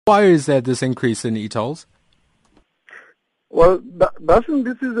Why is there this increase in e-tolls? Well,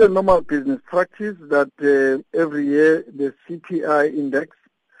 this is a normal business practice that every year the CPI index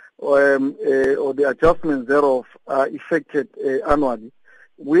or the adjustments thereof are effected annually.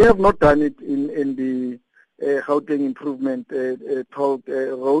 We have not done it in the Gauteng improvement toll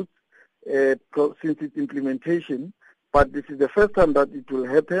roads since its implementation, but this is the first time that it will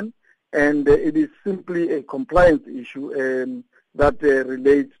happen, and it is simply a compliance issue that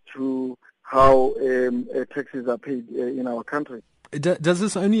relates to how taxes are paid in our country. Does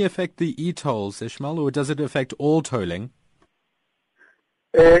this only affect the e-tolls, Ishmael, or does it affect all tolling?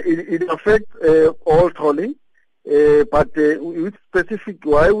 It affects all tolling, but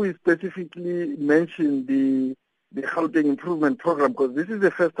why we specifically mention the Gauteng improvement program, because this is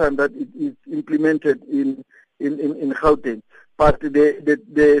the first time that it is implemented in Gauteng. But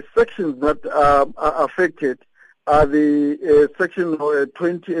the sections that are affected are the section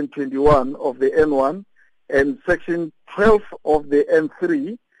 20 and 21 of the N1, and section 12 of the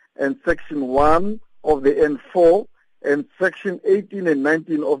N3, and section 1 of the N4, and section 18 and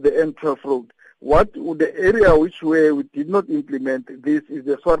 19 of the N12 road. The area which we did not implement this is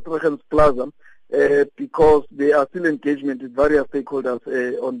the Swartregens Plaza, because there are still engagement with various stakeholders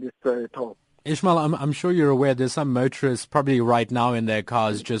on this toll. Ishmael, I'm sure you're aware there's some motorists probably right now in their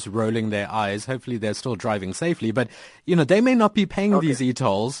cars just rolling their eyes. Hopefully they're still driving safely. But, they may not be paying these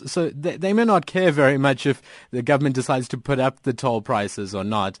e-tolls, so they may not care very much if the government decides to put up the toll prices or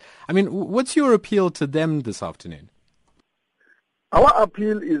not. I mean, what's your appeal to them this afternoon? Our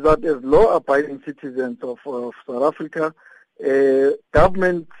appeal is that as law-abiding citizens of South Africa,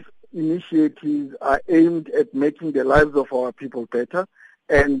 government initiatives are aimed at making the lives of our people better.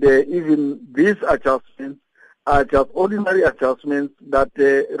 And even these adjustments are just ordinary adjustments that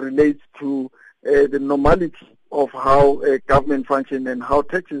relate to the normality of how government functions and how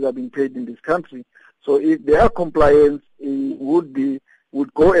taxes are being paid in this country. So if their compliance would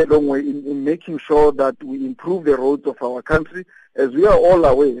go a long way in making sure that we improve the roads of our country, as we are all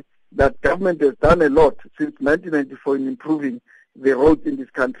aware that government has done a lot since 1994 in improving the roads in this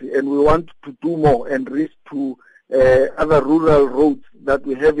country, and we want to do more and reach to other rural roads that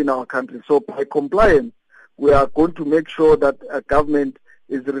we have in our country. So by compliance, we are going to make sure that government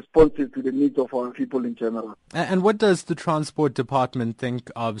is responsive to the needs of our people in general. And what does the Transport Department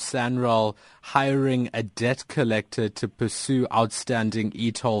think of SANRAL hiring a debt collector to pursue outstanding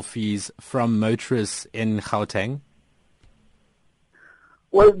e-toll fees from motorists in Gauteng?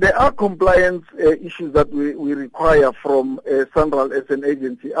 Well, there are compliance issues that we require from SANRAL as an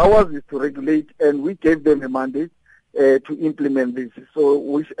agency. Ours is to regulate, and we gave them a mandate to implement this. So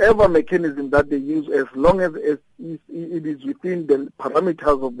whichever mechanism that they use, as long as it is within the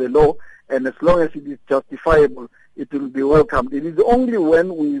parameters of the law and as long as it is justifiable, it will be welcomed. It is only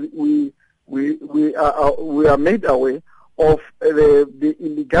when we are made aware of the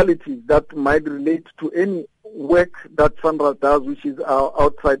illegalities that might relate to any work that SANRAL does, which is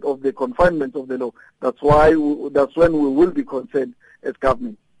outside of the confinement of the law. That's when we will be concerned as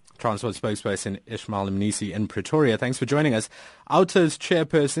government. Transport Spokesperson Ishmael Mnisi in Pretoria. Thanks for joining us. OUTA's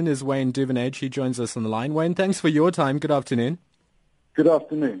chairperson is Wayne Duvenhage. He joins us on the line. Wayne, thanks for your time. Good afternoon. Good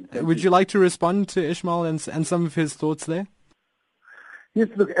afternoon. Would you like to respond to Ishmael and some of his thoughts there? Yes,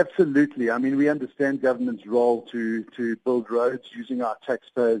 look, absolutely. I mean, we understand government's role to build roads using our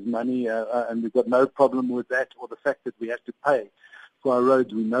taxpayers' money, and we've got no problem with that or the fact that we have to pay for our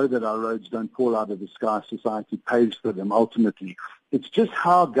roads. We know that our roads don't fall out of the sky. Society pays for them ultimately. It's just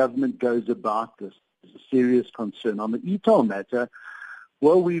how government goes about this is a serious concern. On the e-toll matter,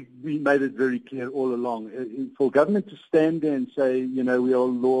 well, we made it very clear all along. For government to stand there and say, we are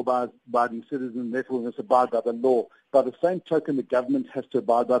law-abiding citizens, therefore we must abide by the law. By the same token, the government has to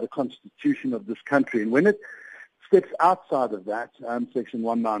abide by the Constitution of this country. And when it steps outside of that, Section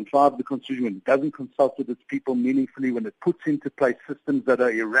 195 of the Constitution, when it doesn't consult with its people meaningfully, when it puts into place systems that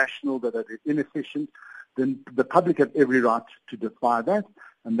are irrational, that are inefficient, then the public have every right to defy that.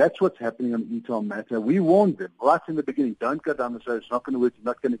 And that's what's happening on the e-toll matter. We warned them right in the beginning, don't go down this road, it's not going to work, you're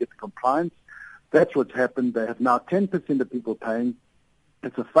not going to get the compliance. That's what's happened. They have now 10% of people paying.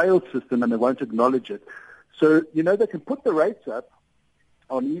 It's a failed system and they won't acknowledge it. So, they can put the rates up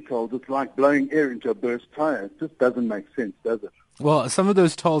on e-tolls. It's like blowing air into a burst tire. It just doesn't make sense, does it? Well, some of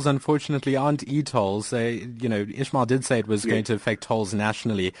those tolls, unfortunately, aren't e-tolls. Ishmael did say it was going to affect tolls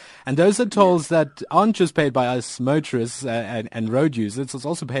nationally. And those are tolls that aren't just paid by us motorists and road users. It's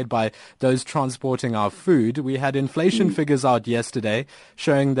also paid by those transporting our food. We had inflation figures out yesterday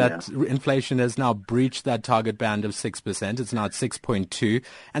showing that inflation has now breached that target band of 6%. It's now at 6.2.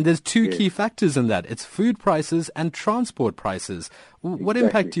 And there's two key factors in that. It's food prices and transport prices. What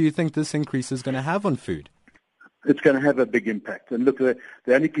impact do you think this increase is going to have on food? It's going to have a big impact. And look, the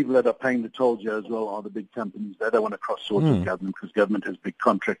only people that are paying the tolls here as well are the big companies. They don't want to cross swords with government because government has big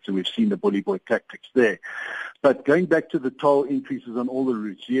contracts, and we've seen the bully boy tactics there. But going back to the toll increases on all the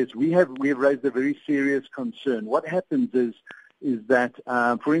routes, yes, we have raised a very serious concern. What happens is that,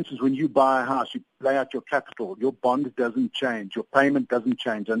 for instance, when you buy a house, you lay out your capital, your bond doesn't change, your payment doesn't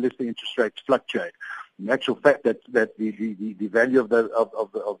change unless the interest rates fluctuate. In actual fact, that the value of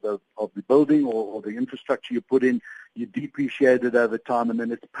the building or the infrastructure you put in, you depreciate it over time, and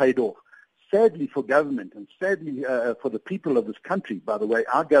then it's paid off. Sadly for government, and sadly for the people of this country, by the way,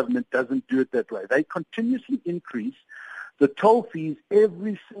 our government doesn't do it that way. They continuously increase the toll fees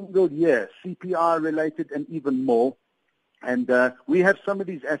every single year, CPI related and even more. And we have some of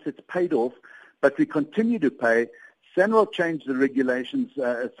these assets paid off, but we continue to pay. SANRAL changed the regulations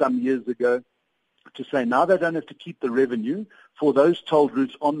some years ago to say now they don't have to keep the revenue for those toll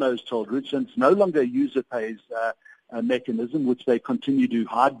routes on those toll routes, and it's no longer a user pays mechanism, which they continue to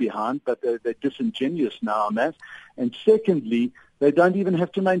hide behind, but they're disingenuous now on that. And secondly, they don't even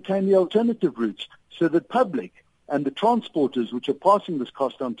have to maintain the alternative routes. So the public and the transporters, which are passing this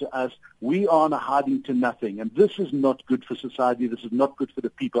cost on to us, we are on a hiding to nothing. And this is not good for society. This is not good for the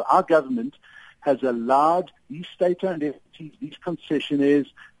people. Our government has allowed these state-owned entities, these concessionaires,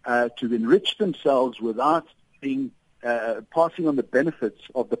 to enrich themselves without being passing on the benefits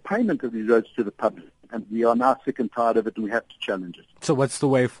of the payment of these roads to the public. And we are now sick and tired of it, and we have to challenge it. So what's the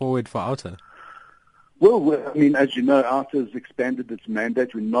way forward for OUTA? Well, I mean, as you know, OUTA has expanded its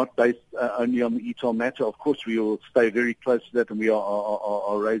mandate. We're not based only on the e-toll matter. Of course, we will stay very close to that, and we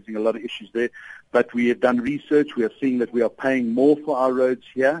are raising a lot of issues there. But we have done research. We are seeing that we are paying more for our roads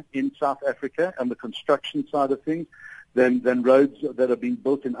here in South Africa on the construction side of things than roads that are being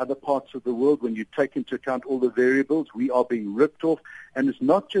built in other parts of the world. When you take into account all the variables, we are being ripped off. And it's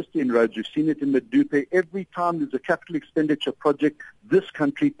not just in roads. We've seen it in Medupe. Every time there's a capital expenditure project, this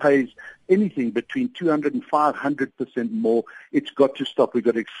country pays anything between 200 and 500% more. It's got to stop. We've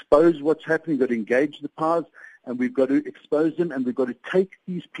got to expose what's happening. We've got to engage the powers, and we've got to expose them, and we've got to take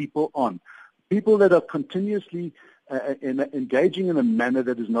these people on. People that are continuously engaging in a manner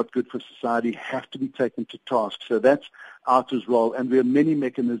that is not good for society have to be taken to task. So that's OUTA's role, and there are many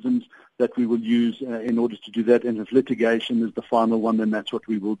mechanisms that we will use in order to do that. And if litigation is the final one, then that's what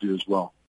we will do as well.